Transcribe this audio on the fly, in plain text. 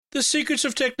The Secrets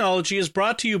of Technology is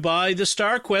brought to you by the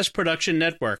StarQuest Production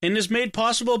Network and is made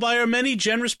possible by our many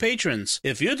generous patrons.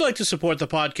 If you'd like to support the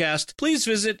podcast, please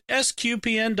visit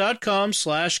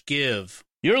sqpn.com/give.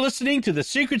 You're listening to The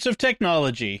Secrets of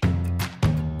Technology.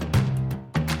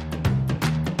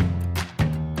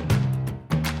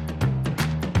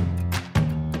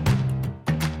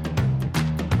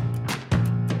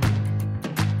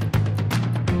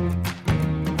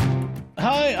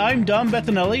 Hi, I'm Dom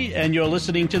Bettinelli, and you're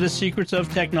listening to The Secrets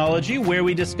of Technology, where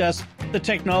we discuss the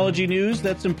technology news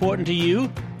that's important to you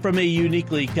from a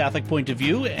uniquely Catholic point of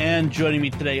view. And joining me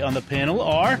today on the panel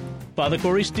are Father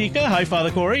Corey Stika. Hi,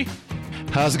 Father Corey.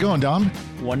 How's it going, Dom?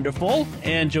 Wonderful.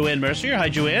 And Joanne Mercier. Hi,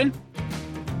 Joanne.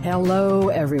 Hello,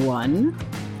 everyone.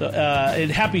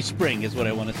 And happy spring is what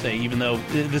I want to say, even though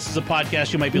this is a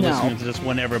podcast, you might be listening to this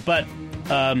whenever, but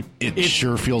it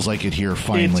sure feels like it here,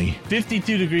 finally. It's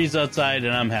 52 degrees outside,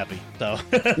 and I'm happy. So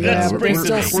yeah, but there's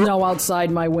still snow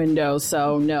outside my window,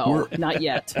 so no, not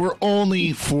yet. We're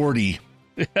only 40.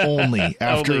 Only.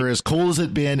 After as cold as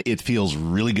it's been, it feels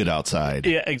really good outside.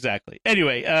 Yeah, exactly.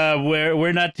 Anyway,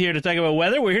 we're not here to talk about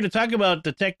weather. We're here to talk about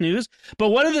the tech news. But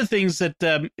one of the things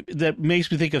that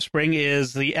makes me think of spring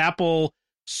is the Apple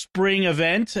Spring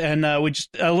event, and we just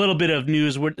a little bit of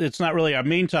news. It's not really our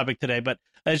main topic today, but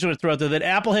I just want to throw out there that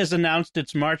Apple has announced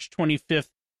its March 25th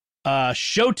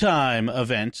Showtime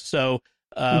event. So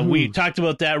we talked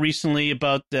about that recently,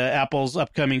 about Apple's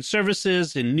upcoming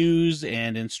services in news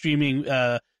and in streaming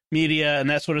media and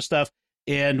that sort of stuff.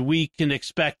 And we can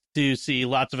expect to see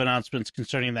lots of announcements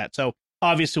concerning that. So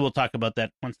obviously we'll talk about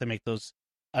that once they make those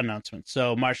announcements.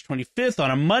 So March 25th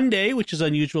on a Monday, which is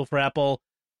unusual for Apple.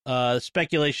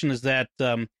 Speculation is that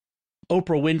Oprah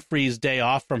Winfrey's day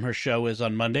off from her show is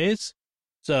on Mondays.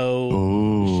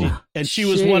 So, she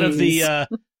was one of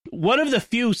the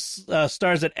few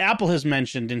stars that Apple has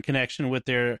mentioned in connection with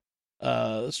their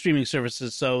streaming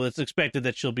services. So it's expected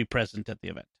that she'll be present at the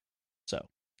event. So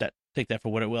take that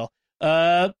for what it will.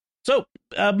 So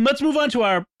let's move on to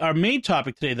our main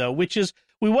topic today, though, which is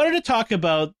we wanted to talk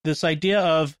about this idea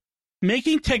of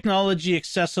making technology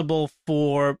accessible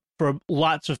for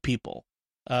lots of people.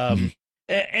 And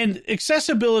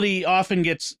accessibility often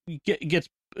gets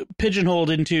pigeonholed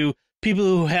into people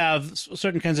who have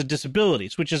certain kinds of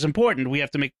disabilities, which is important. We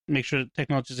have to make sure that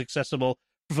technology is accessible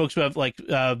for folks who have like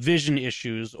vision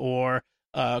issues or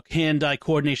hand-eye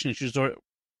coordination issues or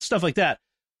stuff like that.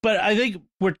 But I think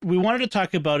we wanted to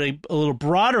talk about a little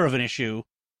broader of an issue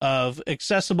of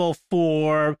accessible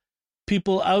for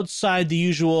people outside the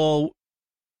usual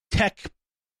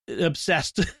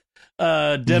tech-obsessed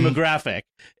demographic.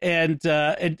 And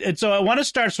so I want to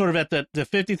start sort of at the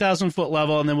 50,000 foot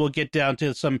level, and then we'll get down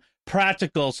to some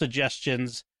practical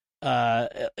suggestions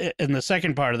in the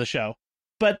second part of the show.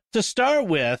 But to start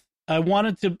with, I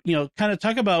wanted to, kind of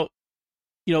talk about,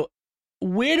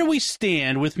 where do we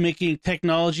stand with making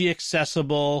technology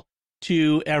accessible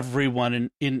to everyone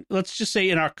in let's just say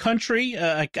in our country.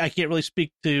 I can't really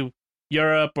speak to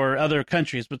Europe or other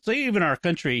countries, but say even our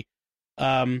country,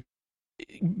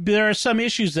 there are some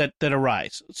issues that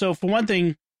arise. So for one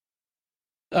thing,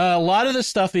 a lot of this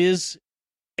stuff is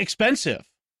expensive.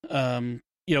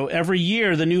 Every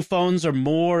year the new phones are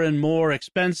more and more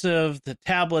expensive, the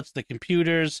tablets, the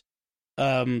computers,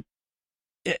 and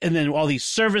then all these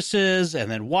services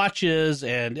and then watches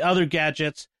and other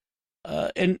gadgets.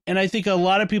 And I think a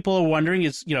lot of people are wondering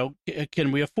is,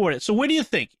 can we afford it? So what do you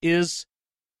think? Is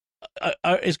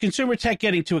consumer tech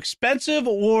getting too expensive,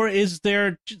 or is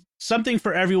there something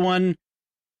for everyone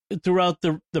throughout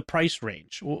the price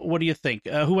range? What do you think?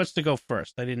 Who wants to go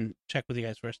first? I didn't check with you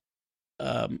guys first.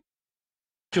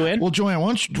 Joanne? Well, Joanne,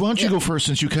 why don't you go first,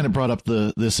 since you kind of brought up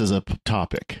this as a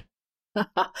topic?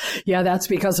 Yeah, that's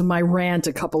because of my rant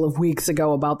a couple of weeks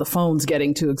ago about the phones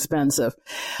getting too expensive.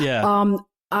 Yeah.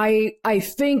 I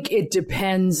think it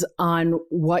depends on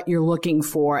what you're looking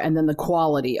for and then the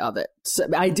quality of it. So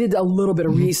I did a little bit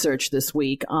of research this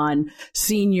week on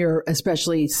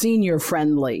especially senior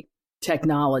friendly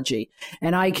technology.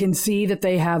 And I can see that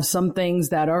they have some things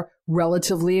that are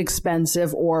relatively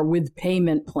expensive or with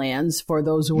payment plans for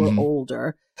those who are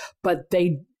older. But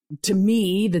to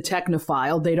me, the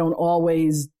technophile, they don't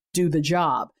always do the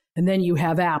job. And then you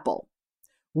have Apple,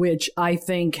 which I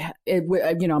think,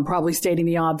 I'm probably stating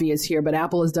the obvious here, but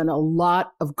Apple has done a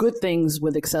lot of good things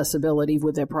with accessibility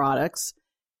with their products.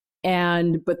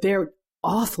 But they're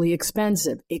awfully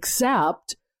expensive,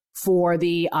 except for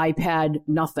the iPad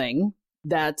Nothing.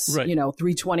 That's, right.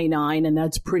 $329, and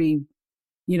that's pretty,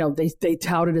 they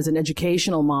tout it as an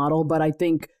educational model, but I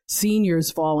think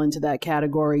seniors fall into that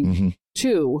category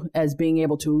too, as being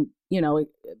able to,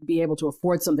 be able to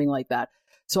afford something like that.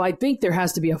 So I think there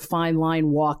has to be a fine line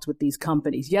walked with these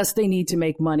companies. Yes, they need to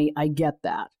make money. I get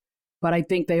that. But I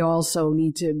think they also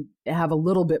need to have a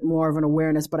little bit more of an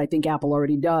awareness, but I think Apple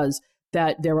already does,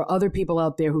 that there are other people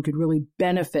out there who could really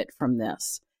benefit from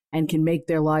this and can make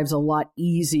their lives a lot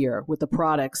easier with the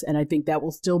products. And I think that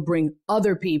will still bring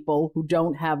other people who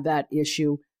don't have that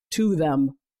issue to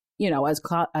them,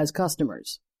 as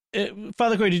customers.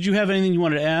 Father Cory, did you have anything you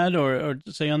wanted to add or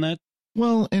say on that?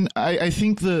 Well, and I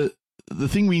think the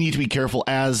thing we need to be careful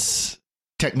as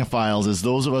technophiles is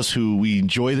those of us who we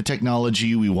enjoy the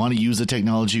technology, we want to use the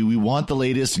technology, we want the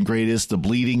latest and greatest, the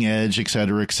bleeding edge, et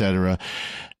cetera, et cetera.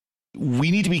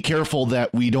 We need to be careful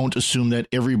that we don't assume that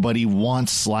everybody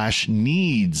wants /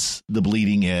 needs the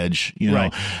bleeding edge,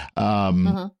 right.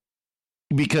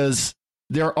 Because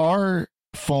there are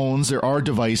phones, there are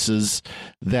devices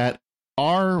that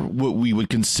are what we would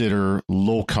consider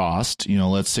low cost,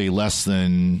 let's say less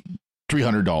than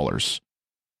 $300,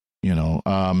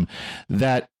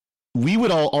 that we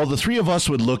would all the three of us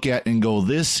would look at and go,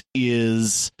 this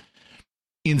is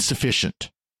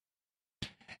insufficient.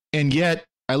 And yet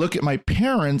I look at my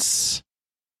parents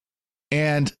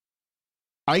and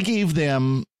I gave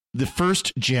them the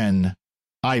first gen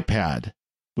iPad,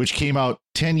 which came out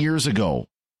 10 years ago.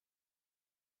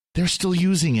 They're still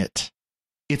using it.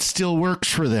 It still works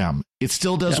for them. It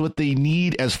still does what they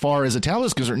need as far as a tablet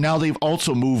is concerned. Now they've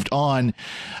also moved on.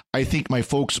 I think my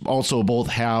folks also both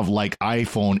have like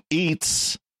iPhone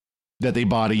 8s that they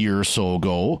bought a year or so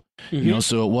ago,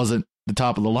 so it wasn't the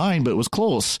top of the line, but it was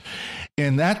close.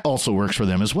 And that also works for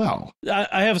them as well.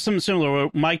 I have something similar.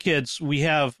 My kids,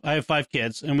 I have 5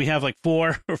 kids, and we have like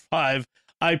 4 or 5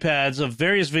 iPads of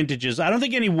various vintages. I don't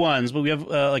think any ones, but we have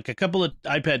like a couple of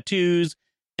iPad 2s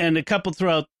and a couple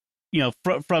throughout,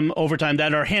 from over time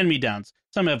that are hand-me-downs.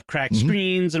 Some have cracked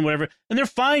screens and whatever, and they're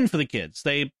fine for the kids.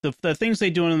 The things they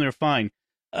do on them, they're fine.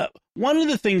 One of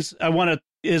the things I want to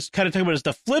is kind of talk about is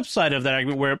the flip side of that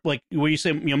argument, where you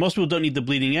say most people don't need the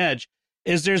bleeding edge.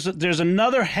 Is there's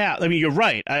another half? I mean, you're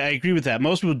right. I agree with that.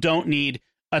 Most people don't need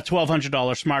a $1,200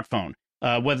 smartphone,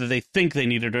 whether they think they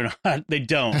need it or not. They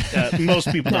don't. Most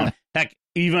people don't. Heck,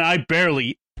 even I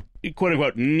barely, quote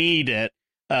unquote, need it.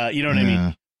 You know what I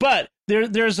mean? But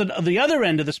there's the other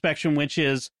end of the spectrum, which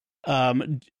is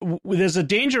there's a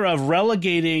danger of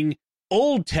relegating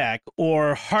old tech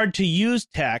or hard to use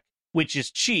tech, which is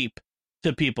cheap,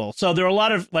 to people. So there are a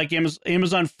lot of like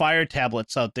Amazon Fire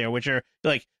tablets out there, which are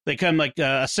like they come like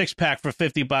a 6-pack for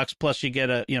 $50 plus you get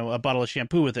a bottle of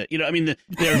shampoo with it. I mean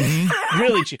they're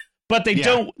really cheap, but they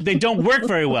don't work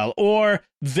very well. Or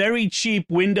very cheap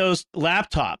Windows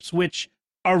laptops, which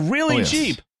are really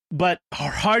cheap but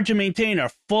are hard to maintain,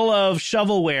 are full of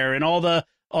shovelware and all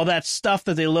that stuff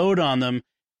that they load on them,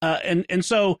 and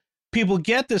so people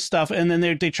get this stuff and then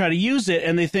they try to use it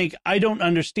and they think, I don't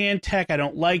understand tech, I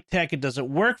don't like tech, it doesn't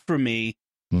work for me,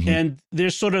 and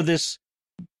there's sort of this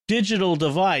digital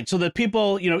divide, so that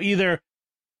people either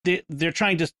they're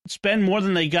trying to spend more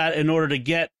than they got in order to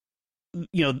get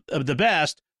the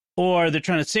best, or they're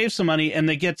trying to save some money and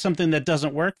they get something that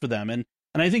doesn't work for them, and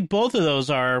I think both of those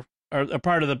are a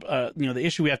part of the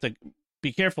issue we have to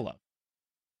be careful of.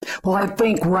 Well, I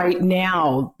think right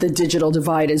now the digital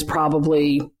divide is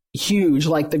probably huge,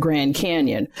 like the Grand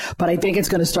Canyon, but I think it's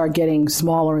going to start getting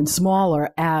smaller and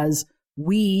smaller as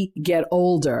we get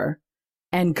older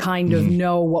and kind of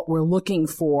know what we're looking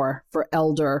for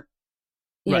elder,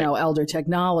 elder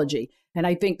technology. And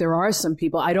I think there are some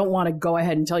people, I don't want to go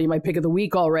ahead and tell you my pick of the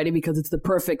week already because it's the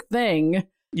perfect thing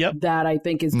that I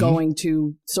think is going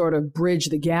to sort of bridge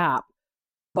the gap.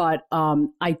 But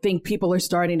I think people are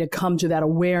starting to come to that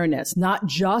awareness, not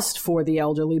just for the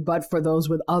elderly, but for those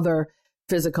with other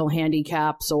physical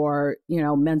handicaps or,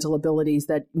 mental abilities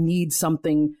that need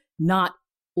something not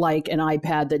like an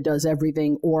iPad that does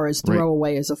everything or is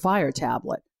throwaway as a Fire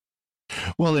tablet.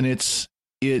 Well, and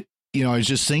I was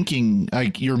just thinking,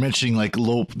 like you're mentioning, like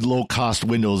low cost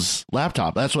Windows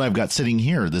laptop. That's what I've got sitting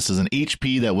here. This is an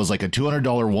HP that was like a $200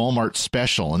 Walmart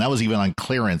special, and that was even on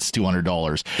clearance,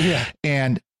 $200. Yeah,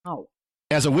 and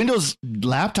as a Windows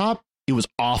laptop, it was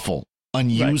awful,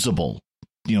 unusable.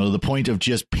 To the point of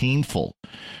just painful.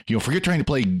 Forget trying to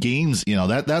play games.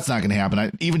 That's not going to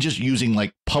happen. Even just using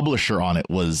like Publisher on it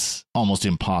was almost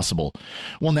impossible.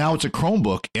 Well, now it's a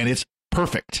Chromebook, and it's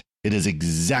perfect. It is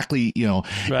exactly,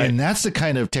 and that's the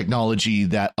kind of technology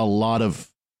that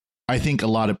I think a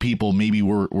lot of people maybe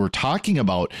were talking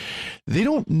about. They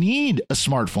don't need a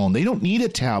smartphone. They don't need a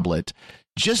tablet,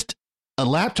 just a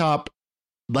laptop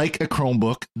like a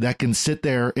Chromebook that can sit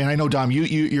there. And I know, Dom,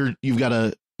 you've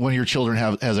got one of your children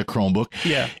has a Chromebook.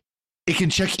 Yeah. It can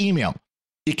check email.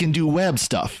 It can do web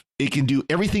stuff. It can do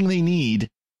everything they need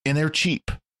and they're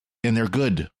cheap and they're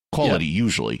good quality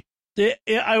usually.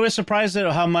 I was surprised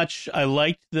at how much I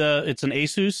liked it's an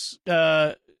Asus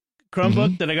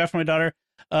Chromebook that I got for my daughter.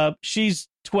 She's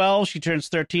 12. She turns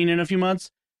 13 in a few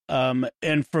months.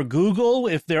 And for Google,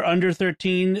 if they're under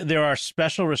 13, there are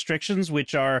special restrictions,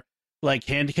 which are like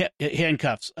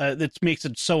handcuffs. That makes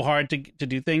it so hard to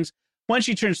do things. Once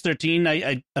she turns 13,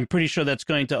 I'm pretty sure that's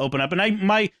going to open up. And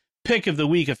my pick of the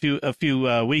week a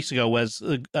few weeks ago was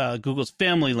Google's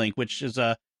Family Link, which is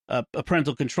a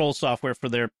parental control software for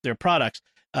their products.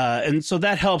 And so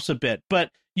that helps a bit. But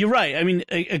you're right. I mean,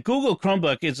 a Google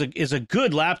Chromebook is a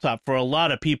good laptop for a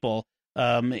lot of people.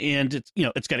 And it's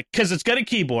it's got a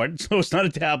keyboard, so it's not a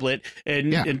tablet.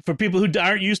 And for people who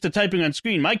aren't used to typing on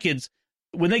screen, my kids,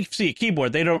 when they see a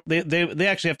keyboard, they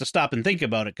actually have to stop and think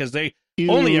about it because they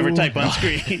only ever type on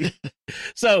screen.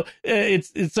 So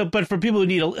but for people who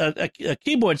need a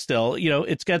keyboard still,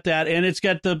 it's got that, and it's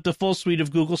got the full suite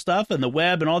of Google stuff and the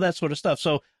web and all that sort of stuff.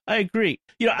 So I agree.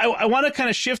 I want to kind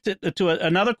of shift it to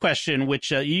another question,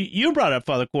 which you brought up,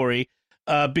 Father Corey,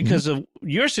 because of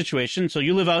your situation. So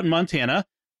you live out in Montana,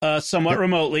 somewhat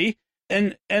remotely,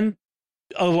 and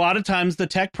a lot of times the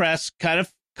tech press kind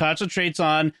of concentrates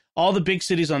on all the big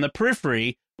cities on the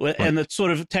periphery and the sort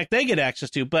of tech they get access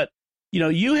to. But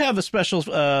you have a special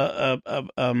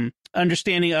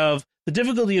understanding of the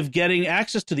difficulty of getting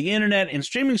access to the internet and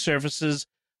streaming services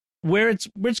where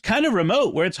it's kind of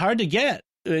remote, where it's hard to get.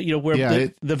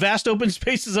 The vast open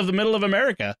spaces of the middle of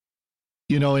America.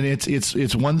 And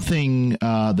it's one thing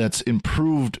that's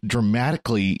improved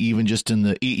dramatically, even just in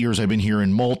the 8 years I've been here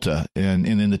in Malta and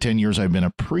in the 10 years I've been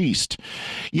a priest.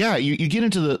 Yeah, you get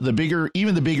into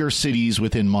the bigger cities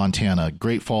within Montana,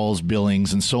 Great Falls,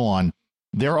 Billings, and so on.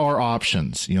 There are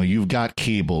options. You've got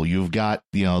cable, you've got,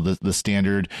 the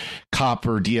standard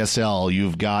copper DSL,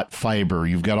 you've got fiber,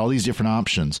 you've got all these different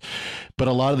options. But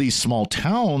a lot of these small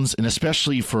towns, and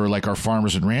especially for like our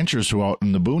farmers and ranchers who are out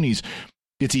in the boonies,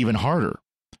 it's even harder.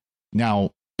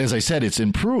 Now, as I said, it's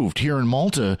improved here in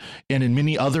Malta and in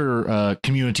many other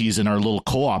communities in our little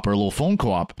co-op, our little phone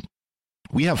co-op.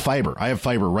 We have fiber. I have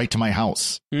fiber right to my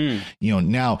house.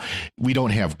 Now we don't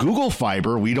have Google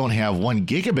Fiber. We don't have 1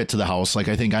 gigabit to the house. Like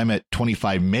I think I'm at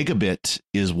 25 megabit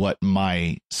is what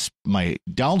my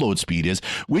download speed is,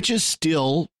 which is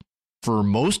still for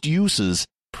most uses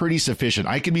pretty sufficient.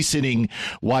 I could be sitting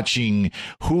watching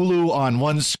Hulu on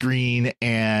one screen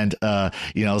and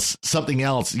something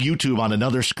else, YouTube on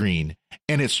another screen,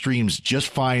 and it streams just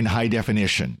fine, high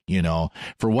definition.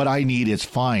 For what I need, it's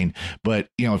fine. But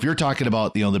if you're talking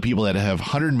about the people that have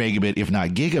 100 megabit, if not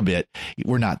gigabit,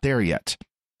 we're not there yet.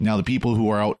 Now, the people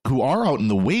who are out in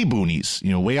the way boonies,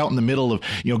 way out in the middle of,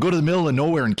 go to the middle of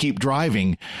nowhere and keep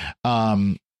driving,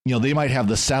 they might have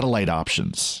the satellite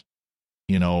options.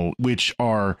 Which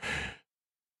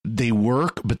they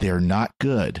work, but they're not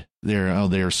good.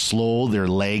 They're slow, they're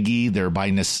laggy, they're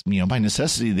by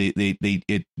necessity.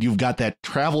 You've got that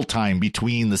travel time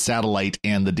between the satellite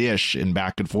and the dish and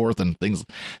back and forth and things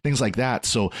like that.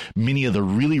 So many of the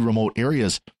really remote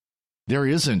areas, there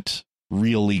isn't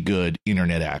really good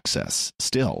internet access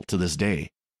still to this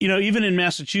day. Even in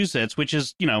Massachusetts, which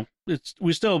is,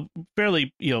 we're still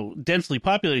fairly, densely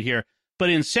populated here. But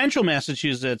in central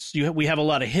Massachusetts, we have a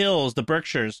lot of hills, the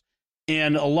Berkshires,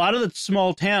 and a lot of the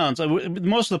small towns.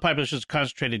 Most of the population is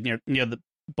concentrated near the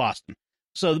Boston,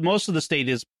 so most of the state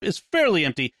is fairly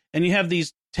empty. And you have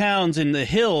these towns in the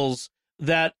hills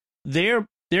that they're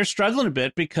struggling a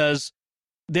bit because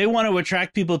they want to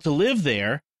attract people to live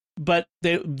there, but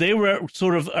they were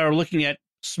sort of are looking at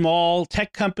small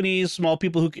tech companies, small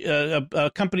people who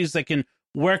companies that can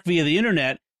work via the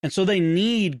internet. And so they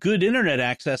need good internet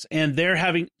access, and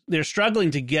they're struggling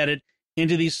to get it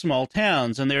into these small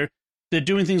towns. And they're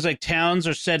doing things like towns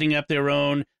are setting up their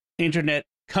own internet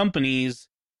companies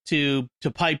to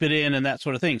pipe it in and that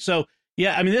sort of thing. So,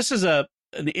 yeah, I mean, this is an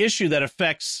issue that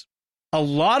affects a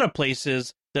lot of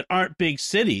places that aren't big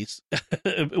cities,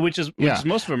 which is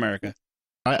most of America.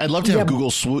 I'd love to have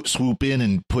Google swoop in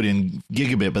and put in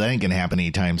gigabit, but that ain't going to happen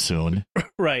anytime soon.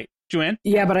 Right. Joanne?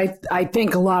 Yeah, but I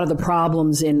think a lot of the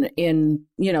problems in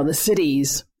the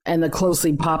cities and the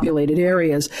closely populated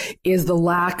areas is the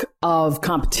lack of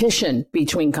competition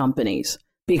between companies,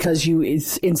 because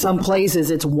in some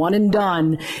places it's one and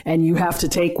done and you have to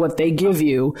take what they give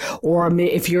you, or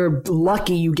if you're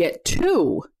lucky you get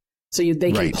two. So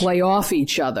they can play off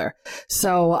each other.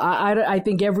 So I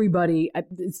think everybody,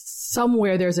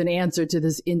 somewhere there's an answer to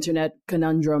this internet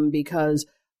conundrum, because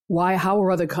how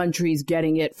are other countries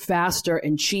getting it faster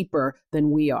and cheaper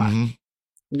than we are?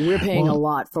 Mm-hmm. We're paying a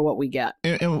lot for what we get.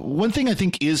 And one thing I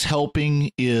think is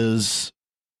helping is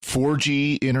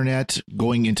 4G internet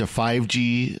going into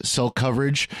 5G cell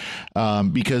coverage,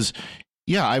 because,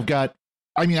 yeah,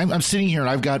 I'm sitting here and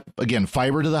I've got, again,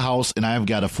 fiber to the house, and I've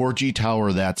got a 4G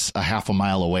tower that's a half a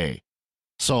mile away.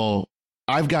 So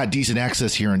I've got decent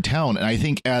access here in town. And I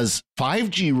think as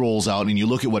 5G rolls out and you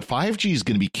look at what 5G is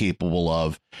going to be capable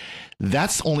of,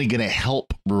 that's only going to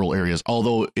help rural areas,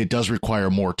 although it does require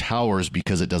more towers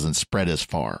because it doesn't spread as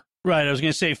far. Right. I was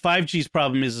going to say 5G's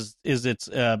problem is it's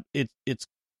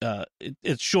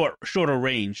shorter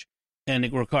range, and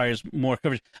it requires more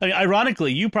coverage. I mean,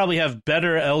 ironically, you probably have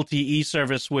better LTE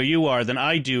service where you are than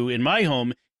I do in my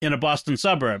home in a Boston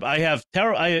suburb. I have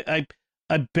I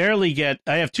barely get.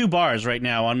 I have 2 bars right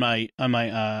now on my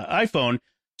iPhone,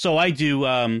 so I do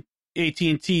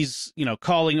AT&T's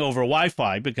calling over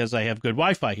Wi-Fi because I have good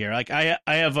Wi-Fi here. Like I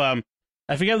have I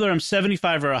forget whether I'm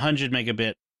 75 or 100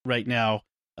 megabit right now.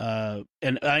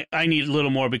 And I need a little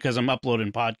more because I'm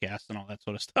uploading podcasts and all that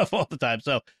sort of stuff all the time.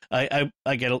 So I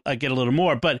get a little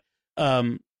more, but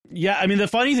yeah, I mean, the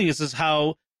funny thing is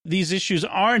how these issues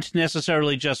aren't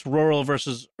necessarily just rural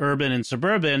versus urban and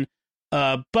suburban,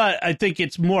 but I think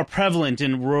it's more prevalent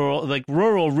in rural. Like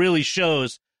rural really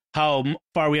shows how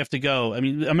far we have to go. I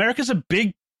mean, America's a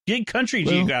big country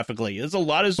geographically. There's a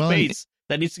lot of space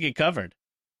that needs to get covered.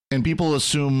 And people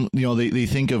assume, they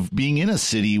think of being in a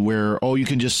city where, you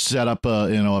can just set up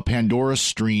a Pandora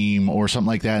stream or something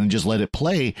like that and just let it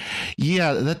play.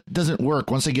 Yeah, that doesn't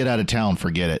work. Once they get out of town,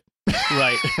 forget it.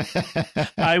 Right.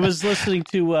 I was listening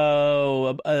to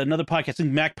another podcast, I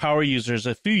think Mac Power Users,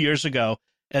 a few years ago,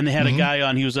 and they had a guy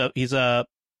on. He's a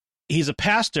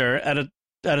pastor at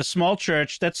a small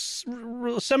church that's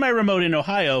semi-remote in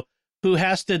Ohio, who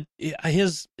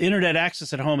his internet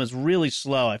access at home is really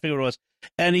slow. I forget what it was.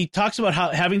 And he talks about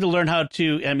having to learn how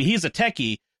to, I mean, he's a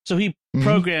techie, so he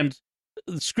programmed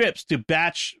scripts to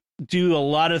batch do a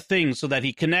lot of things so that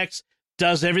he connects,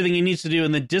 does everything he needs to do,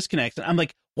 and then disconnects. And I'm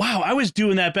like, wow, I was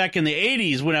doing that back in the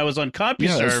 80s when I was on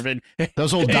CompuServe. And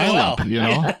those old dial-up,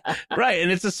 Right,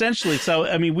 and it's essentially, so,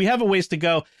 I mean, we have a ways to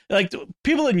go. Like,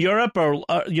 people in Europe are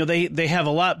they have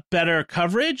a lot better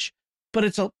coverage,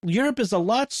 but Europe is a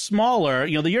lot smaller.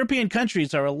 The European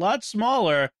countries are a lot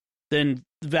smaller than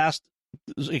vast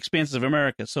expanses of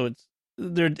America, so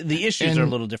the issues are a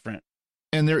little different.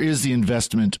 And there is the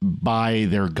investment by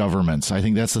their governments. I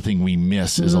think that's the thing we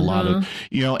miss is a lot of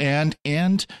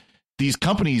and these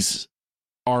companies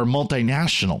are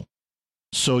multinational.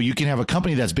 So you can have a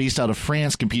company that's based out of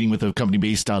France competing with a company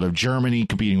based out of Germany,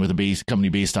 competing with a company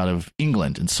based out of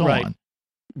England, and so on.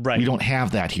 Right. We don't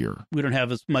have that here. We don't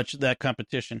have as much of that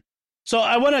competition. So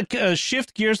I want to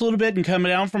shift gears a little bit and come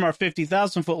down from our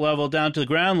 50,000 foot level down to the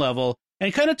ground level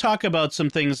and kind of talk about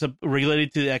some things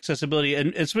related to accessibility.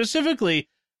 And specifically,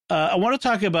 I want to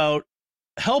talk about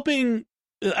helping.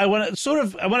 I want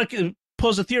to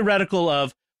pose a theoretical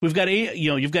of you've got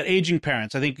aging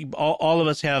parents. I think all of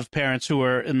us have parents who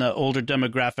are in the older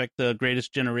demographic, the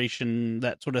greatest generation,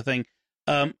 that sort of thing,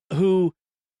 who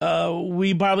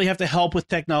we probably have to help with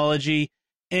technology.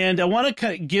 And I want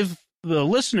to give the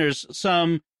listeners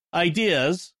some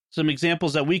ideas, some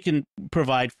examples that we can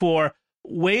provide for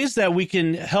ways that we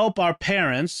can help our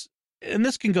parents. And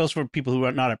this can go for people who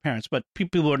are not our parents, but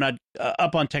people who are not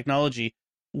up on technology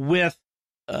with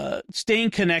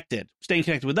staying connected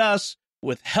with us,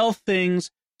 with health things.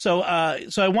 So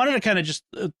I wanted to kind of just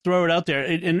throw it out there,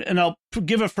 and I'll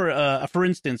give for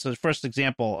instance, the first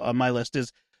example on my list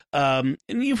is, and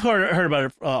you've heard about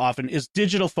it often, is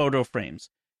digital photo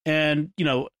frames. And,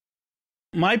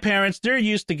 my parents, they're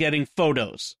used to getting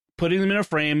photos, putting them in a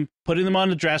frame, putting them on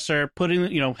the dresser,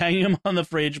 hanging them on the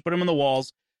fridge, putting them on the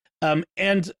walls.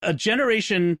 And a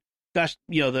generation,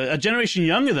 a generation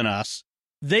younger than us,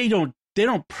 they don't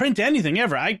print anything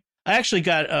ever. I actually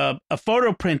got a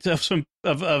photo print of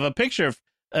a picture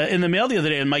in the mail the other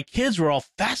day, and my kids were all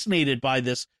fascinated by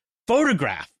this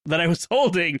photograph that I was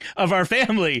holding of our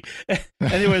family, and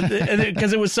they were,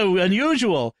 because it was so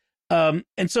unusual.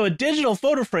 And so a digital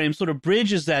photo frame sort of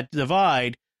bridges that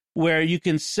divide where you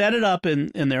can set it up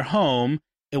in their home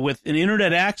with an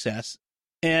internet access,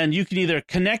 and you can either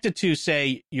connect it to,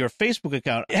 say, your Facebook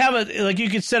account. You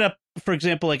could set up, for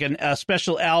example, like a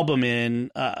special album in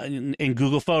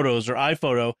Google Photos or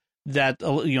iPhoto that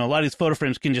a lot of these photo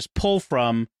frames can just pull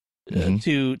from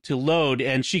to load,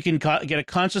 and she can get a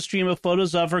constant stream of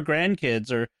photos of her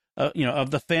grandkids or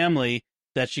of the family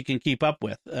that she can keep up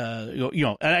with.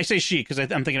 And I say she because I'm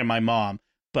thinking of my mom,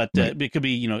 but it could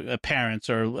be parents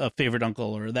or a favorite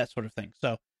uncle or that sort of thing.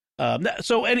 So.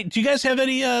 Do you guys have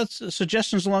any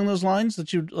suggestions along those lines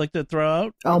that you'd like to throw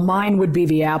out? Oh, mine would be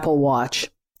the Apple Watch,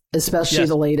 especially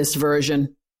the latest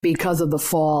version, because of the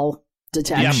fall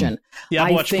detection. Yeah,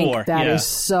 I Watch think 4. that is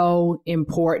so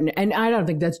important. And I don't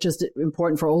think that's just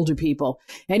important for older people.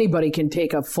 Anybody can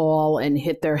take a fall and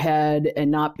hit their head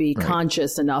and not be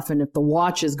conscious enough. And if the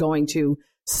watch is going to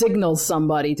signal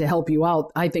somebody to help you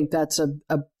out, I think that's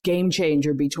a game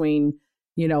changer between,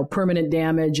 permanent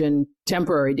damage and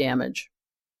temporary damage.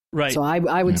 Right. So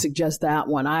I would suggest that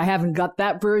one. I haven't got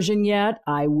that version yet.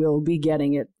 I will be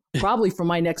getting it probably for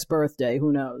my next birthday.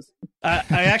 Who knows? I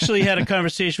actually had a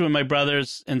conversation with my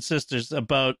brothers and sisters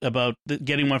about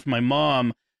getting one for my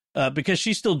mom because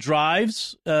she still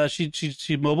drives.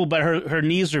 She's mobile, but her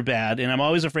knees are bad, and I'm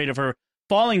always afraid of her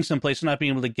falling someplace and not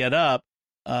being able to get up.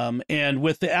 And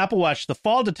with the Apple Watch, the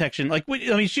fall detection,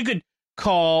 she could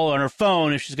call on her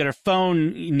phone if she's got her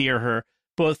phone near her.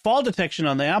 But with fall detection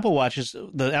on the Apple Watch,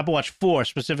 the Apple Watch 4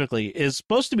 specifically, is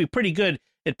supposed to be pretty good.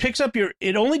 It picks up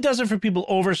it only does it for people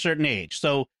over a certain age.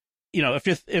 So,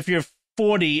 if you're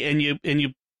 40 and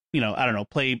you I don't know,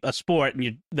 play a sport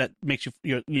and that makes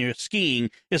you're skiing,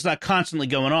 it's not constantly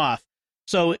going off.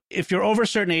 So if you're over a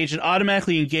certain age, it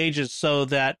automatically engages so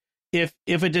that if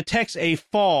it detects a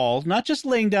fall, not just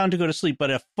laying down to go to sleep,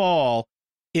 but a fall,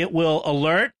 it will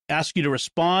alert, ask you to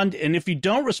respond. And if you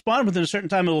don't respond within a certain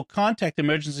time, it will contact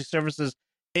emergency services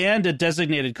and a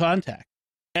designated contact.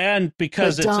 And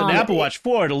because it's an Apple Watch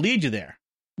 4, it'll lead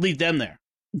them there.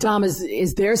 Dom,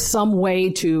 is there some way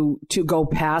to go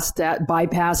past that,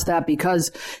 bypass that?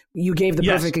 Because you gave the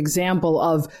perfect example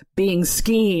of being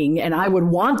skiing, and I would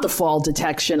want the fall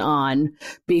detection on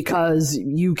because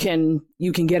you can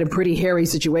get in pretty hairy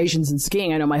situations in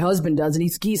skiing. I know my husband does, and he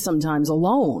skis sometimes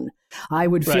alone. I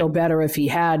would feel better if he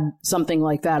had something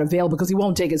like that available because he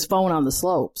won't take his phone on the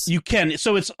slopes. You can.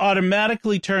 So it's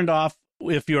automatically turned off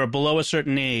if you're below a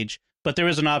certain age, but there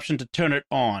is an option to turn it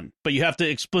on. But you have to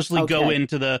explicitly go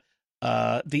into the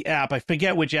app. I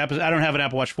forget which app. I don't have an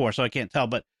Apple Watch 4, so I can't tell.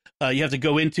 But you have to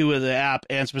go into the app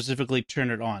and specifically turn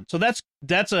it on. So that's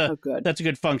a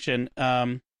good function.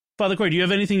 Father Corey, do you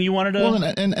have anything you wanted to? Well,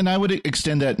 and I would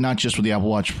extend that not just with the Apple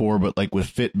Watch 4, but like with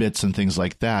Fitbits and things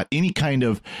like that. Any kind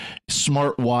of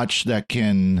smart watch that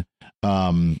can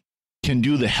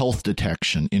do the health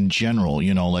detection in general,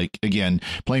 like again,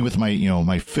 playing with my,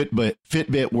 my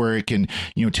Fitbit where it can,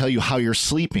 tell you how you're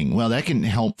sleeping. Well, that can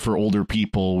help for older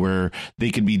people where they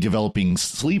could be developing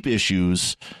sleep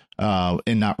issues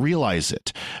and not realize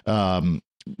it.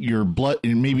 Your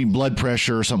blood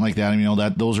pressure or something like that. I mean,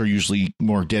 that those are usually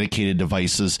more dedicated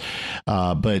devices,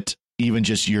 but even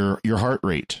just your heart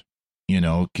rate.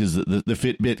 Because the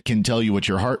Fitbit can tell you what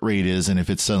your heart rate is, and if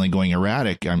it's suddenly going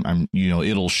erratic,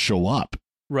 it'll show up.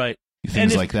 Right.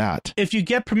 Things like that. If you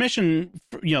get permission,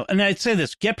 and I'd say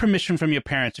this, get permission from your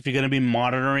parents if you're going to be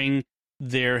monitoring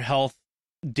their health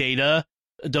data.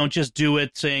 Don't just do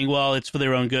it saying, well, it's for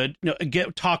their own good.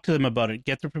 Talk to them about it.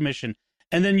 Get their permission.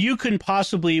 And then you can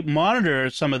possibly monitor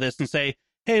some of this and say,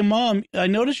 hey, Mom, I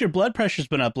noticed your blood pressure's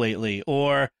been up lately,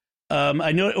 or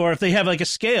or if they have like a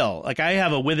scale, like I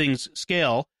have a Withings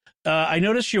scale, I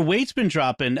noticed your weight's been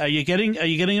dropping. Are you getting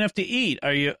enough to eat?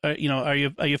 Are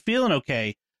you feeling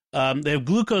okay? They have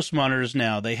glucose monitors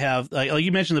now. They have, like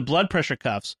you mentioned, the blood pressure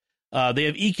cuffs. They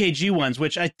have EKG ones,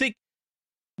 which I think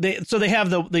they have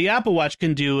the Apple Watch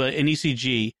can do an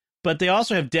ECG, but they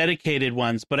also have dedicated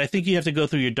ones. But I think you have to go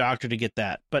through your doctor to get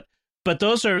that. But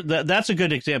that's a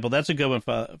good example. That's a good one,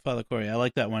 Father Corey. I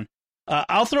like that one.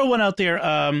 I'll throw one out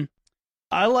there.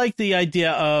 I like the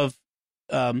idea of,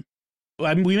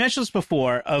 we mentioned this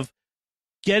before, of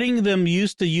getting them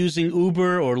used to using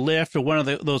Uber or Lyft or one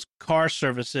of those car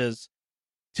services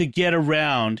to get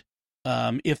around.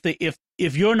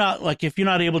 If you're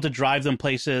not able to drive them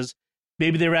places,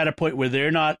 maybe they're at a point where they're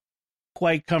not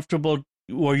quite comfortable,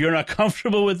 or you're not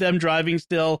comfortable with them driving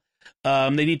still.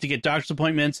 They need to get doctor's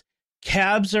appointments.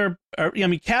 Cabs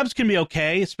cabs can be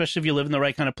okay, especially if you live in the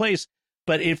right kind of place.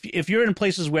 But if you're in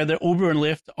places where the Uber and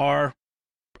Lyft are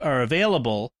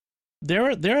available,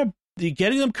 they're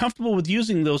getting them comfortable with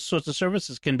using those sorts of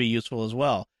services can be useful as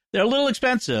well. They're a little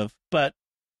expensive, but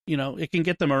it can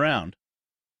get them around.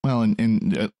 Well,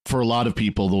 and for a lot of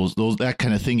people, those that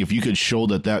kind of thing, if you could show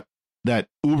that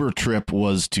Uber trip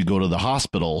was to go to the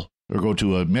hospital or go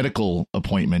to a medical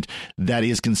appointment, that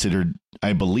is considered,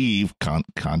 I believe,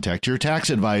 contact your tax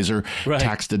advisor,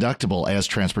 tax deductible as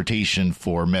transportation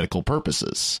for medical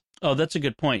purposes. Oh, that's a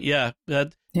good point. Yeah.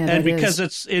 And because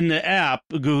it's in the app,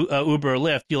 Uber or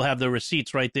Lyft, you'll have the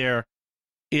receipts right there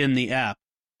in the app.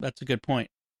 That's a good point.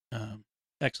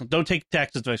 Excellent. Don't take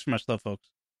tax advice from us, though, folks.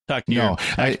 Talk to your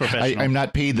tax professional. I'm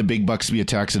not paid the big bucks to be a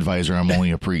tax advisor. I'm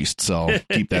only a priest, so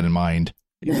keep that in mind.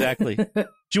 Exactly.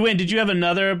 Joanne, did you have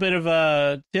another bit of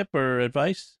a tip or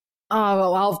advice?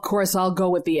 Well, of course, I'll go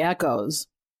with the Echoes,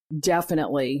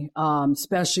 definitely,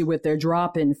 especially with their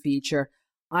drop-in feature.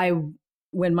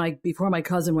 Before my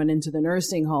cousin went into the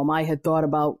nursing home, I had thought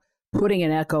about putting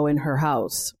an Echo in her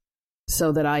house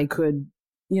so that I could,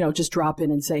 just drop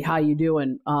in and say, "How you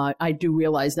doing?" I do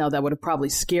realize now that would have probably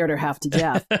scared her half to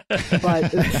death,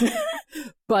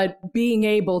 but being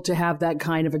able to have that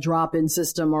kind of a drop-in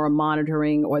system or a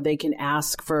monitoring, or they can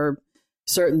ask for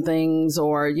certain things,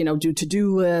 or do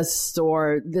to-do lists,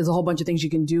 or there's a whole bunch of things you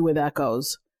can do with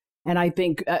Echoes. And I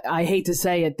think, I hate to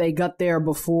say it, they got there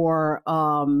before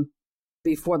the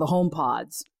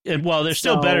HomePods. And well, they're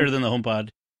still better than the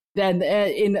HomePod. Then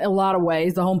in a lot of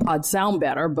ways, the HomePods sound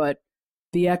better, but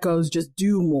the Echoes just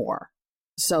do more.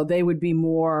 So they would be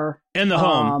more. And the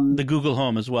Home, the Google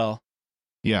Home as well.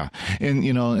 Yeah. And,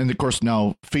 and of course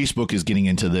now Facebook is getting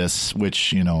into this,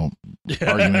 which,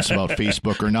 arguments about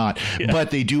Facebook or not, but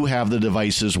they do have the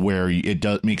devices where it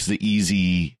makes the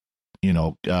easy,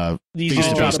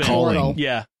 face-to-face calling.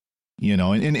 Yeah.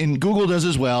 And Google does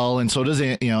as well. And so does,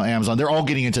 Amazon. They're all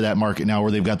getting into that market now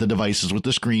where they've got the devices with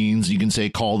the screens. You can say,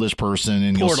 call this person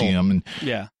and you'll see them. And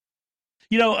yeah.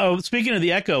 Speaking of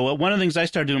the Echo, one of the things I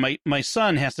started doing, my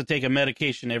son has to take a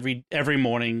medication every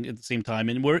morning at the same time,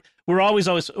 and we're always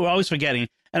forgetting.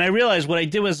 And I realized what I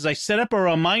did was I set up a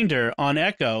reminder on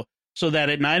Echo so that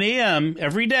at 9 a.m.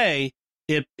 every day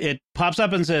it pops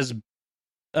up and says,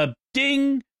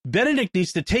 "Ding! Benedict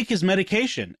needs to take his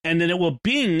medication," and then it will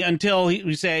bing until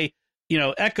we say,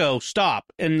 Echo, stop,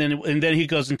 and then he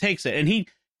goes and takes it, and he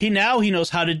knows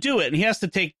how to do it, and he has to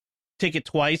take it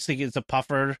twice. It's a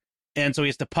puffer. And so he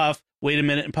has to puff, wait a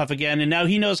minute, and puff again. And now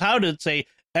he knows how to say,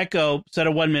 Echo, set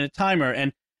a 1-minute timer.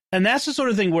 And that's the sort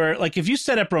of thing where, like, if you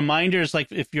set up reminders,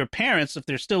 like if your parents, if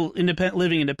they're still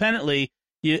living independently,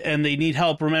 and they need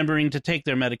help remembering to take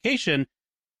their medication,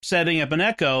 setting up an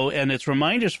Echo and its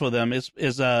reminders for them is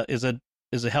a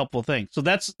helpful thing. So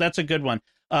that's a good one.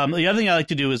 The other thing I like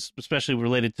to do is, especially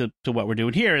related to what we're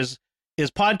doing here, is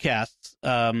podcasts.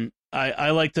 I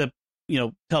like to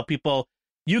tell people,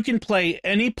 you can play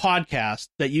any podcast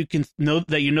that you know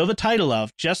the title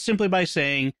of just simply by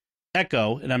saying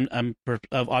Echo, and I'm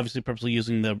obviously purposely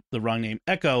using the wrong name.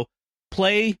 Echo,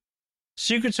 play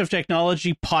Secrets of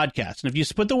Technology podcast, and if you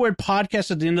put the word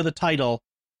podcast at the end of the title,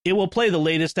 it will play the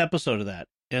latest episode of that.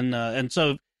 And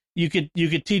so you could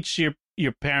teach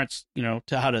your parents to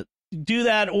how to do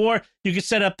that, or you could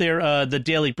set up their the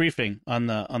daily briefing on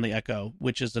the Echo,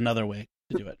 which is another way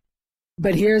to do it.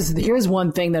 But here's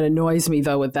one thing that annoys me,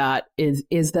 though, with that is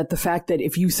that the fact that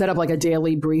if you set up like a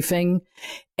daily briefing,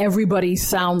 everybody's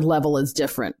sound level is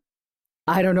different.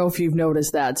 I don't know if you've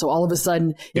noticed that. So all of a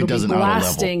sudden it'll be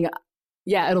blasting.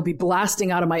 Yeah, it'll be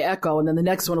blasting out of my Echo, and then the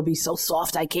next one will be so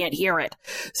soft I can't hear it.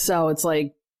 So it's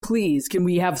like, please, can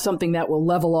we have something that will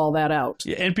level all that out?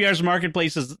 Yeah, NPR's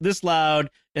Marketplace is this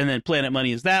loud, and then Planet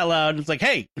Money is that loud. It's like,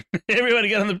 hey, everybody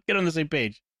get on the same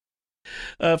page.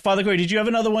 Father Cory, did you have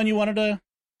another one you wanted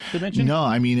to mention? No,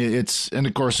 I mean and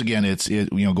of course again it's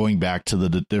going back to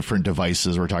the different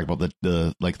devices. We're talking about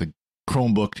the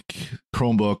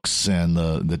Chromebooks and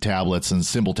the tablets and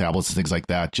simple tablets and things like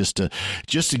that, just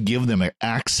to give them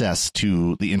access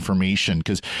to the information,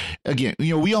 because again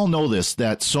we all know this,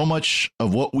 that so much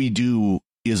of what we do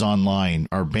is online,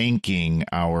 our banking,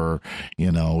 our,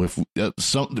 if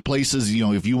some places,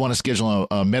 if you want to schedule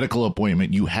a medical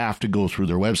appointment, you have to go through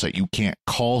their website. You can't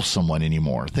call someone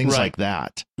anymore. Things like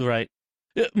that. Right.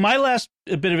 My last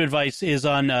bit of advice is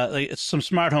on some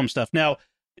smart home stuff. Now,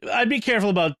 I'd be careful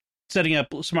about setting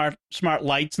up smart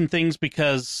lights and things,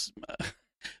 because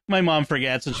my mom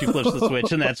forgets and she flips the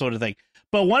switch and that sort of thing.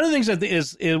 But one of the things that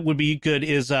it would be good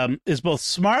is both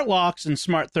smart locks and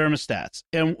smart thermostats.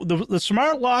 And the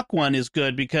smart lock one is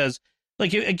good because,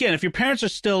 like, again, if your parents are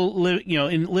still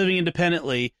living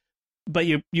independently, but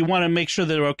you want to make sure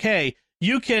they're okay,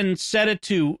 you can set it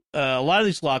to a lot of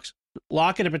these locks,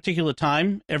 lock at a particular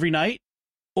time every night,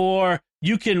 or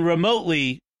you can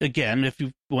remotely, again, if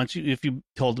you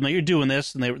told them that you're doing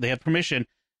this and they have permission,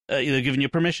 they're giving you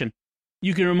permission,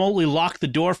 you can remotely lock the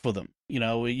door for them.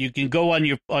 You can go on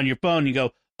your phone and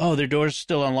go, oh, their door's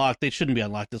still unlocked. They shouldn't be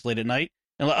unlocked this late at night.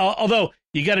 And although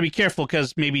you got to be careful,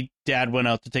 because maybe Dad went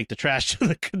out to take the trash to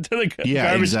the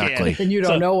garbage can. And you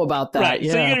don't know about that. Right.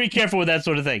 Yeah. So you got to be careful with that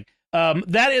sort of thing.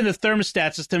 That and the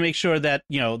thermostats is to make sure that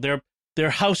their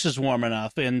house is warm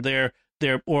enough and they're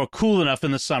or cool enough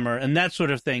in the summer and that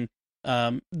sort of thing.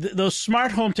 Those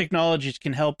smart home technologies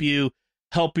can help your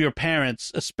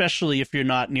parents, especially if you're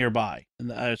not nearby.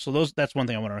 And so that's one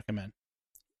thing I want to recommend.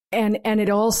 And it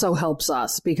also helps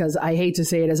us, because I hate to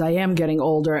say it, as I am getting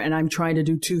older and I'm trying to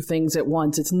do two things at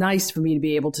once. It's nice for me to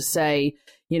be able to say,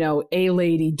 A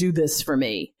lady, do this for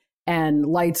me. And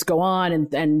lights go on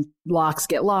and locks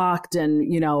get locked. And,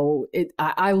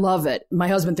 I love it. My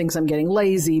husband thinks I'm getting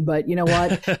lazy, but you know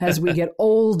what? As we get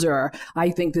older,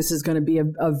 I think this is going to be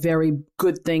a very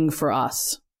good thing for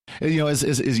us. As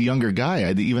a younger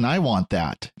guy, even I want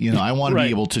that. I want to be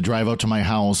able to drive out to my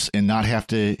house and not have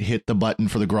to hit the button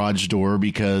for the garage door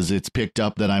because it's picked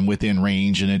up that I'm within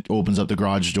range and it opens up the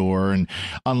garage door and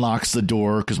unlocks the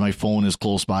door because my phone is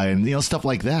close by and, stuff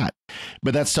like that.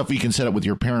 But that's stuff you can set up with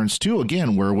your parents, too,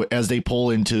 again, where as they pull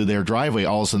into their driveway,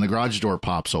 all of a sudden the garage door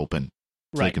pops open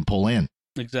so they can pull in.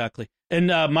 Exactly. And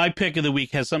my pick of the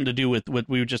week has something to do with what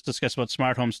we just discussed about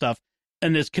smart home stuff.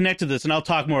 And it's connected to this, and I'll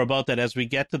talk more about that as we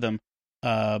get to them.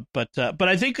 But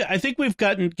I think we've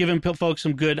given folks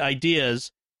some good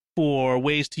ideas for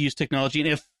ways to use technology.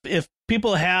 And if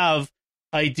people have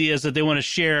ideas that they want to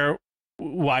share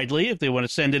widely, if they want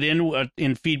to send it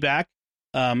in feedback,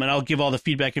 and I'll give all the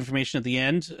feedback information at the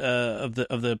end of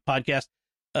the podcast.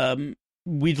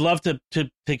 We'd love to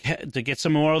get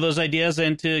some more of those ideas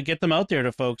and to get them out there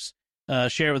to folks.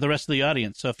 Share it with the rest of the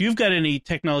audience. So if you've got any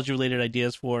technology related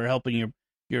ideas for helping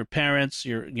your parents,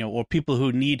 or people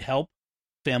who need help,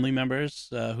 family members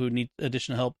who need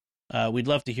additional help, we'd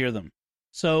love to hear them.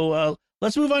 So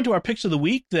let's move on to our picks of the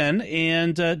week then.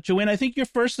 And Joanne, I think you're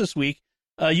first this week.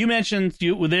 You mentioned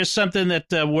there's something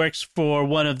that works for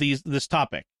one of this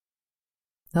topic.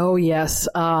 Oh, yes.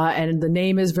 And the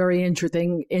name is very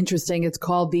interesting. It's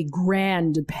called the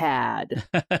GrandPad.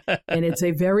 And it's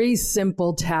a very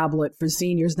simple tablet for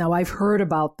seniors. Now, I've heard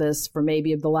about this for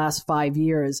maybe the last 5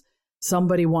 years.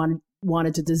 Somebody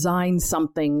wanted to design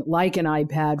something like an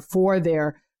iPad for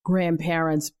their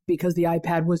grandparents because the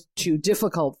iPad was too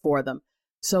difficult for them.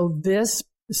 So this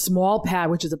small pad,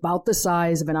 which is about the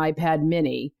size of an iPad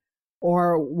mini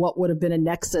or what would have been a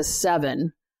Nexus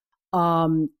 7,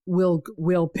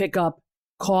 will pick up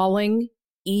calling,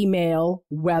 email,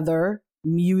 weather,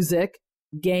 music,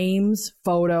 games,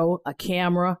 photo, a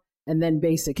camera, and then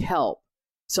basic help.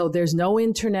 So there's no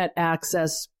internet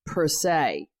access per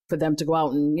se for them to go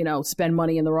out and, spend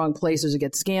money in the wrong places or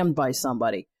get scammed by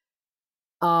somebody.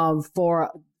 For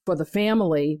the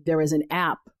family, there is an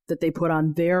app that they put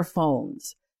on their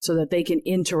phones so that they can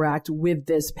interact with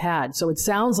this pad. So it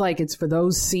sounds like it's for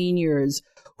those seniors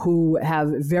who have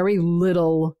very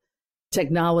little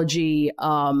technology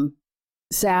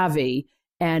savvy,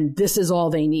 and this is all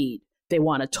they need. They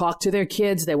want to talk to their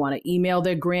kids. They want to email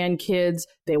their grandkids.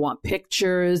 They want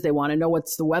pictures. They want to know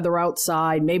what's the weather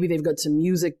outside. Maybe they've got some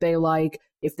music they like.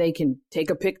 If they can take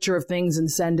a picture of things and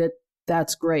send it,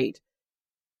 that's great.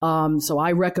 So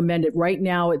I recommend it. Right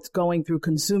now, it's going through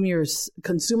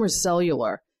Consumer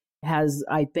Cellular has,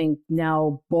 I think,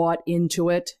 now bought into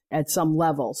it at some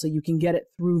level. So you can get it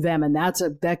through them. And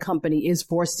that company is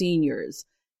for seniors.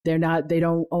 They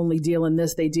don't only deal in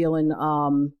this, they deal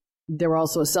in, they're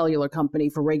also a cellular company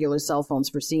for regular cell phones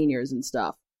for seniors and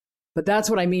stuff. But that's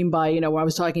what I mean by, when I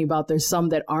was talking about there's some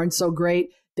that aren't so great.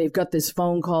 They've got this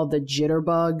phone called the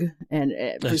Jitterbug and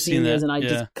for seniors. And I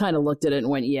just kind of looked at it and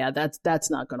went, yeah, that's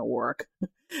not going to work.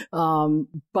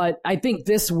 But I think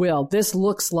this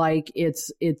looks like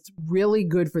it's really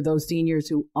good for those seniors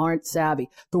who aren't savvy.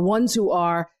 The ones who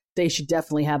are, they should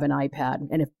definitely have an iPad.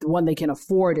 And if the one they can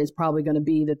afford is probably going to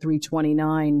be the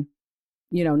 $329,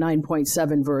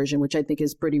 9.7 version, which I think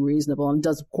is pretty reasonable and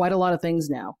does quite a lot of things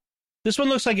now. This one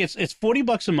looks like it's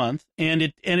 $40 a month, and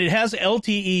it has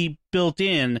LTE built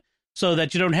in so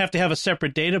that you don't have to have a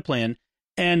separate data plan,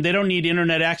 and they don't need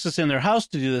internet access in their house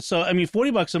to do this. So, I mean,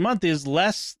 $40 a month is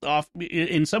less off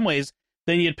in some ways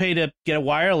than you'd pay to get a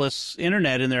wireless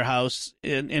internet in their house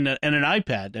in an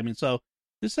iPad. I mean, so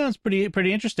this sounds pretty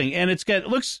interesting, and it's got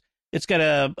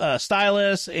a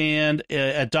stylus and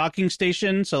a docking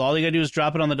station. So all you gotta do is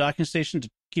drop it on the docking station to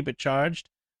keep it charged.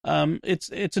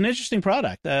 It's an interesting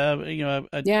product. Yeah,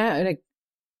 and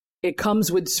it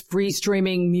comes with free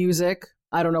streaming music.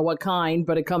 I don't know what kind,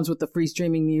 but it comes with the free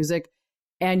streaming music,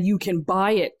 and you can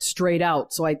buy it straight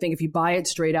out. So I think if you buy it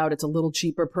straight out, it's a little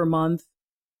cheaper per month.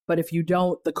 But if you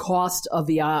don't, the cost of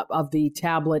the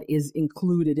tablet is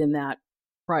included in that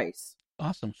price.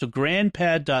 Awesome. So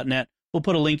grandpad.net. We'll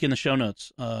put a link in the show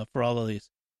notes for all of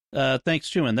these. Thanks,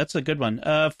 Truman. That's a good one.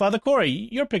 Father Corey,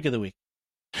 your pick of the week.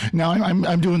 Now,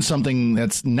 I'm doing something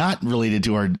that's not related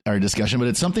to our discussion, but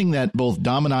it's something that both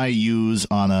Dom and I use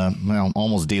on a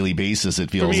almost daily basis, it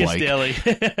feels like. For me, it's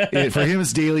daily. For him,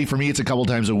 it's daily. For me, it's a couple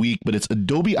times a week, but it's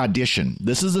Adobe Audition.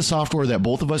 This is the software that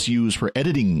both of us use for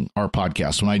editing our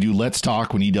podcast. When I do Let's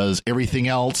Talk, when he does everything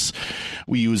else,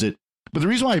 we use it. But the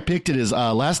reason why I picked it is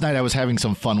last night I was having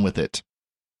some fun with it.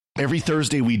 every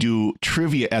Thursday we do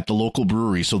trivia at the local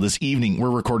brewery. So this evening, we're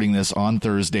recording this on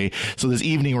Thursday. So this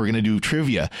evening we're going to do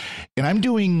trivia. And I'm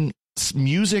doing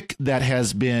music that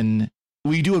has been,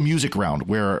 we do a music round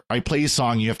where I play a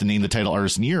song, you have to name the title,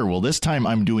 artist, and year. Well, this time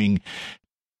I'm doing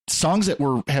songs that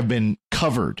have been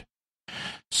covered.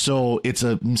 So it's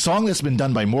a song that's been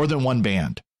done by more than one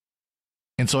band.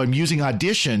 And so I'm using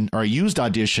Audition, or I used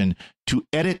Audition to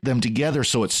edit them together.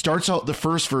 So it starts out the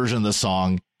first version of the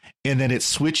song, and then it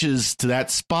switches to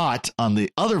that spot on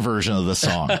the other version of the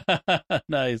song.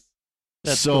 Nice.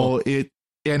 That's so cool.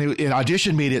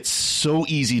 Audition made it so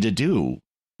easy to do.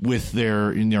 With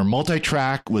their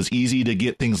multi-track was easy to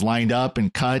get things lined up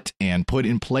and cut and put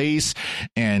in place,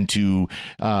 and to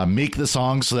make the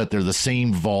songs so that they're the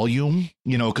same volume,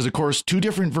 because of course 2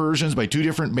 different versions by 2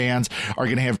 different bands are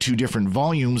going to have 2 different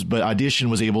volumes, but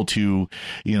Audition was able to,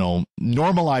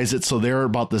 normalize it so they're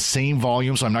about the same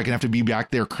volume. So I'm not going to have to be back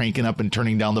there cranking up and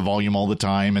turning down the volume all the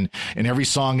time. And every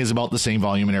song is about the same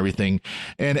volume and everything.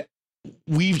 And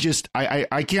we've just,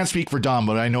 I can't speak for Dom,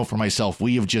 but I know for myself,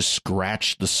 we have just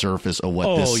scratched the surface of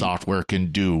what this software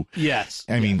can do. Yes.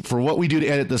 I mean, for what we do to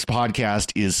edit this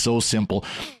podcast is so simple,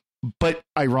 but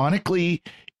ironically,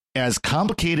 as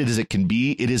complicated as it can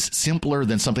be, it is simpler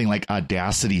than something like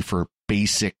Audacity for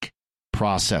basic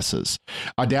processes.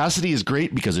 Audacity is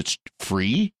great because it's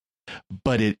free,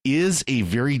 but it is a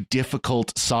very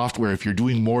difficult software if you're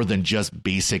doing more than just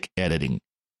basic editing.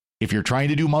 If you're trying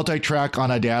to do multi-track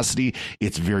on Audacity,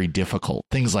 it's very difficult,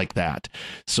 things like that.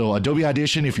 So Adobe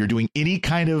Audition, if you're doing any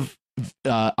kind of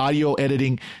audio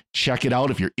editing, check it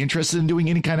out. If you're interested in doing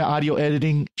any kind of audio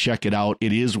editing, check it out.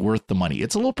 It is worth the money.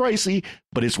 It's a little pricey,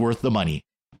 but it's worth the money.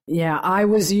 Yeah, I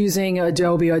was using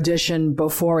Adobe Audition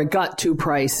before it got too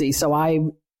pricey. So I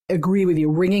agree with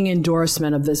you. Ringing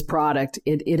endorsement of this product.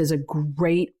 It is a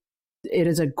great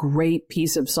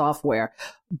piece of software,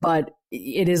 but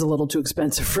it is a little too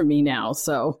expensive for me now.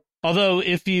 So, although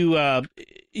if you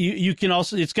can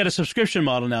also, it's got a subscription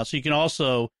model now, so you can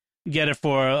also get it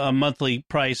for a monthly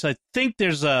price. I think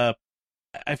there's I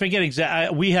forget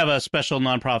exactly. We have a special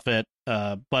nonprofit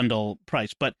bundle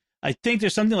price, but I think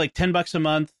there's something like $10 a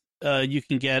month. You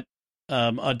can get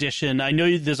Audition. I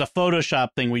know there's a Photoshop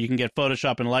thing where you can get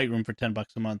Photoshop and Lightroom for $10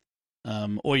 a month.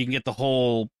 Or you can get the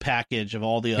whole package of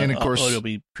all the and of course,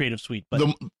 Adobe Creative Suite.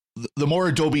 But the more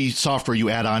Adobe software you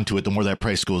add on to it, the more that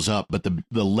price goes up, but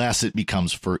the less it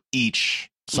becomes for each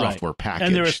software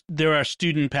package. And there are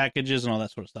student packages and all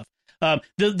that sort of stuff.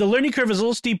 The learning curve is a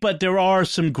little steep, but there are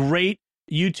some great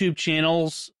YouTube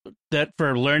channels that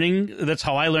for learning. That's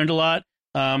how I learned a lot.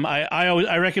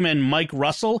 I recommend Mike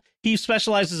Russell. He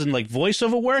specializes in like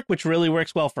voiceover work, which really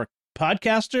works well for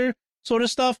podcaster sort of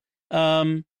stuff.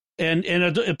 And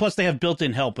plus they have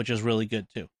built-in help, which is really good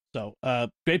too. So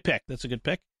great pick. That's a good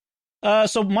pick.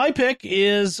 So my pick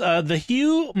is the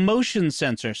Hue motion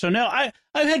sensor. So now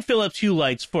I've had Philips Hue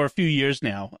lights for a few years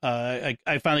now. I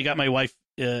finally got my wife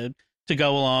to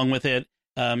go along with it.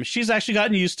 She's actually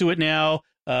gotten used to it now.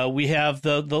 We have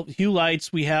the Hue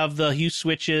lights. We have the Hue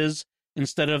switches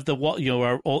instead of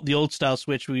the old style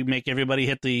switch. We make everybody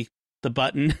hit the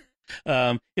button.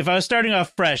 If I was starting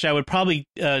off fresh, I would probably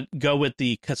go with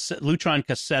the Lutron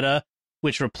Cassetta,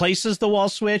 which replaces the wall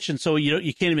switch, and so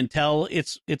you can't even tell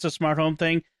it's a smart home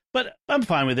thing. But I'm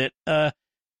fine with it. But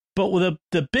with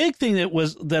the big thing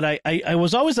that I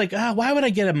was always like, why would I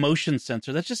get a motion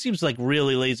sensor? That just seems like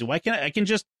really lazy. Why can't I can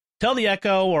just tell the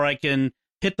Echo or I can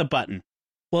hit the button?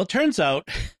 Well, it turns out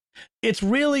it's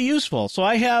really useful. So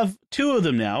I have 2 of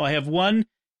them now. I have one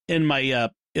in my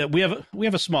we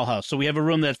have a small house, so we have a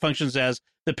room that functions as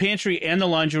the pantry and the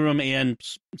laundry room and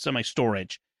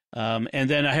semi-storage. And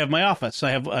then I have my office.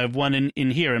 I have one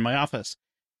in here in my office.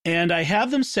 And I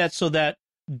have them set so that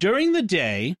during the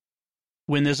day,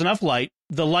 when there's enough light,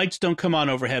 the lights don't come on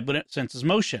overhead when it senses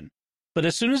motion. But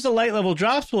as soon as the light level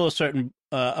drops below a certain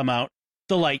amount,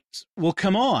 the lights will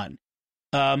come on.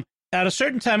 At a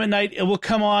certain time at night, it will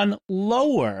come on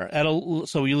lower.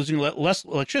 So you're losing less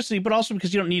electricity, but also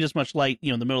because you don't need as much light,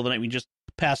 in the middle of the night when you're just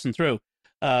passing through.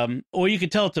 Or you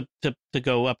could tell it to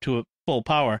go up to a full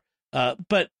power.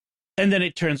 And then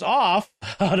it turns off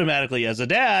automatically. As a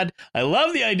dad, I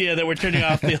love the idea that we're turning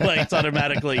off the lights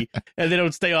automatically and they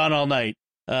don't stay on all night.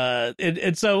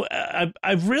 And so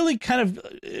I've really kind of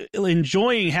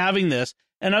enjoying having this.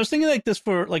 And I was thinking like this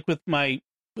for with my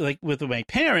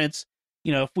parents,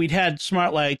 if we'd had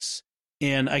smart lights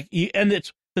and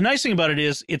it's the nice thing about it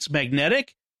is it's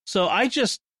magnetic. So I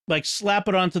just slap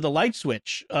it onto the light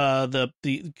switch,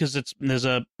 because there's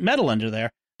a metal under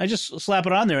there. I just slap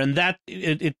it on there, and that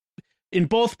it in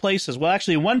both places. Well,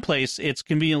 actually, in one place, it's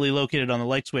conveniently located on the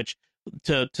light switch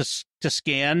to to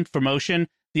scan for motion.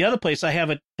 The other place, I have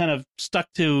it kind of stuck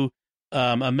to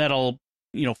a metal,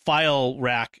 file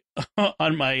rack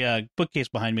on my bookcase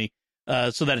behind me,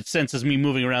 so that it senses me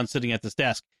moving around sitting at this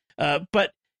desk.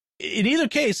 But in either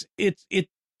case, the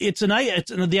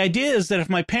idea is that if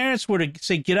my parents were to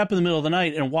say get up in the middle of the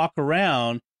night and walk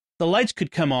around, the lights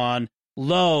could come on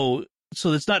low,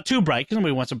 so it's not too bright because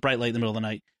nobody wants a bright light in the middle of the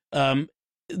night.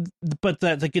 But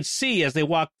that they could see as they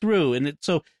walk through, and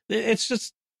it's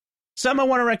just something I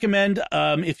want to recommend.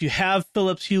 If you have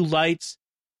Philips Hue lights,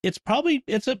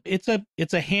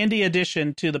 it's a handy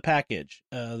addition to the package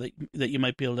that you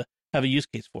might be able to have a use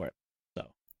case for it. So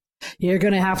you're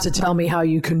going to have to tell me how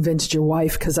you convinced your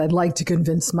wife, because I'd like to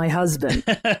convince my husband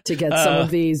to get some of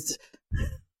these.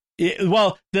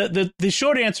 Well, the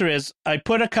short answer is I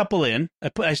put a couple in.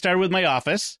 I started with my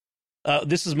office.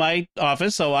 This is my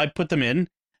office, so I put them in.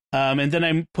 And then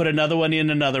I put another one in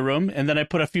another room, and then I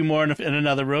put a few more in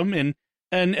another room, and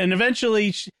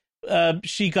eventually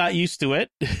she got used to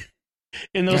it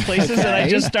in those places, okay. And I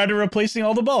just started replacing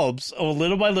all the bulbs,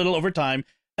 little by little over time.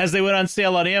 As they went on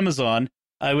sale on Amazon,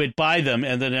 I would buy them,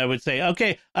 and then I would say,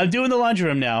 okay, I'm doing the laundry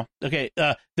room now. Okay,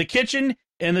 the kitchen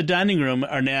and the dining room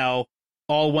are now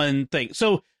all one thing.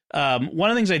 So one of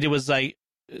the things I did was I'm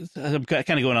kind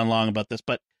of going on long about this,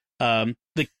 but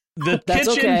the That's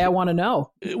kitchen, okay. I want to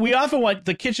know. We often want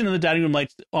the kitchen and the dining room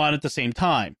lights on at the same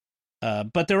time,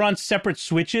 but they're on separate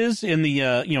switches in the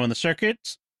in the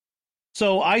circuits.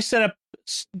 So I set up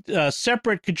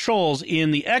separate controls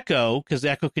in the Echo, because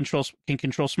the Echo can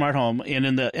control smart home, and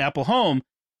in the Apple Home,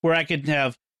 where I could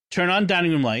have turn on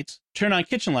dining room lights, turn on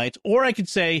kitchen lights, or I could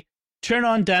say turn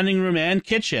on dining room and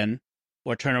kitchen,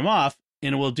 or turn them off,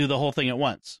 and it will do the whole thing at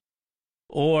once.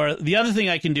 Or the other thing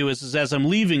I can do is as I'm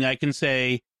leaving, I can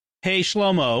say, hey,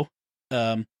 Shlomo,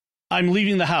 I'm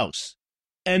leaving the house,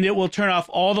 and it will turn off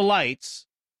all the lights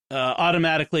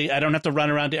automatically. I don't have to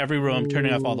run around to every room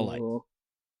turning off all the lights.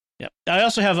 Yep. I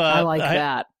also have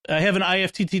that. I have an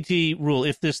IFTTT rule,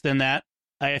 if this, then that,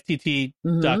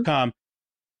 IFTTT.com,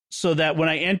 so that when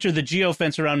I enter the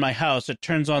geofence around my house, it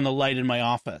turns on the light in my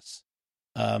office,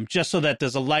 just so that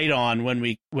there's a light on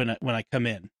when I come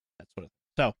in. That's what.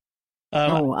 So.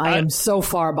 I am so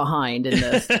far behind in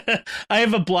this. I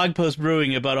have a blog post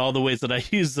brewing about all the ways that I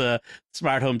use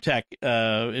smart home tech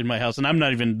in my house, and I'm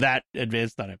not even that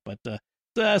advanced on it, but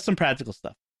some practical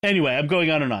stuff. Anyway, I'm going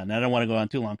on and on. I don't want to go on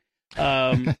too long.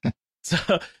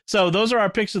 So those are our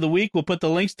picks of the week. We'll put the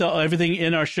links to everything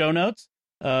in our show notes.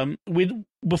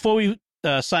 Before we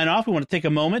sign off, we want to take a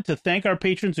moment to thank our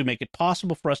patrons who make it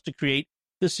possible for us to create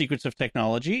the Secrets of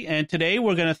Technology. And today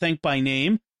we're going to thank by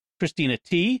name Christina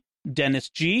T., Dennis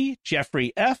G.,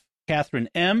 Jeffrey F., Catherine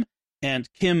M., and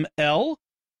Kim L.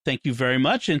 Thank you very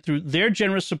much. And through their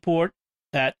generous support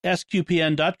at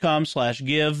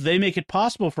sqpn.com/give, they make it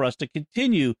possible for us to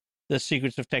continue the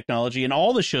Secrets of Technology and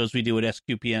all the shows we do at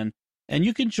SQPN. And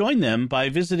you can join them by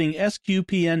visiting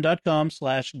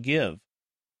sqpn.com/give.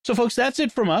 So, folks, that's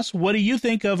it from us. What do you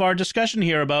think of our discussion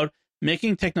here about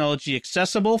making technology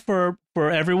accessible for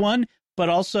everyone, but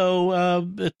also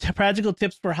practical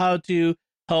tips for how to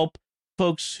help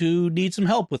folks who need some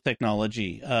help with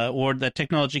technology, or that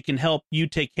technology can help you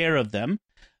take care of them?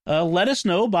 Let us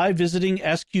know by visiting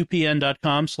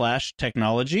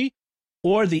sqpn.com/technology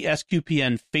or the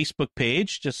SQPN Facebook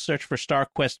page. Just search for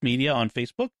StarQuest Media on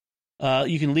Facebook.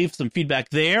 You can leave some feedback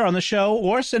there on the show,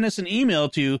 or send us an email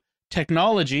to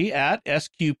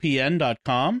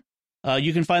technology@sqpn.com.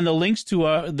 You can find the links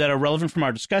to that are relevant from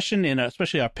our discussion, and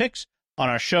especially our picks, on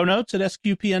our show notes at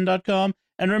sqpn.com.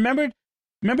 And remember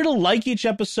to like each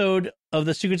episode of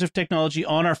the Secrets of Technology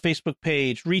on our Facebook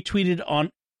page, retweet it on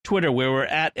Twitter, where we're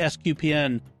at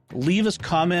SQPN. Leave us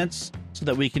comments so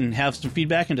that we can have some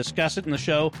feedback and discuss it in the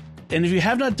show. And if you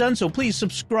have not done so, please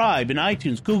subscribe in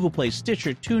iTunes, Google Play,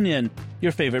 Stitcher, TuneIn,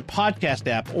 your favorite podcast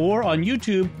app, or on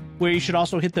YouTube, where you should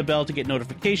also hit the bell to get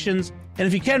notifications. And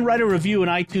if you can, write a review in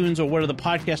iTunes or one of the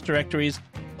podcast directories.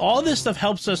 All this stuff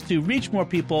helps us to reach more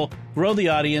people, grow the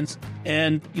audience,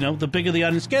 and, the bigger the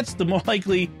audience gets, the more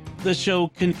likely the show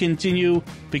can continue,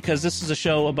 because this is a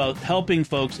show about helping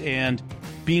folks and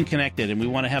being connected, and we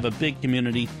want to have a big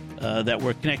community that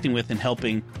we're connecting with and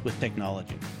helping with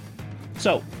technology.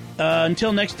 So,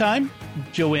 until next time,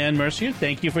 Joanne Mercier,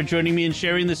 thank you for joining me and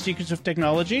sharing the Secrets of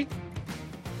Technology.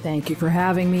 Thank you for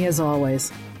having me, as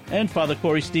always. And Father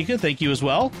Corey Stika, thank you as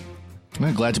well.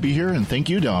 I'm glad to be here, and thank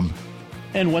you, Dom.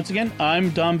 And once again,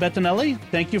 I'm Dom Bettinelli.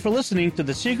 Thank you for listening to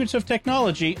the Secrets of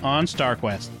Technology on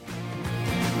StarQuest.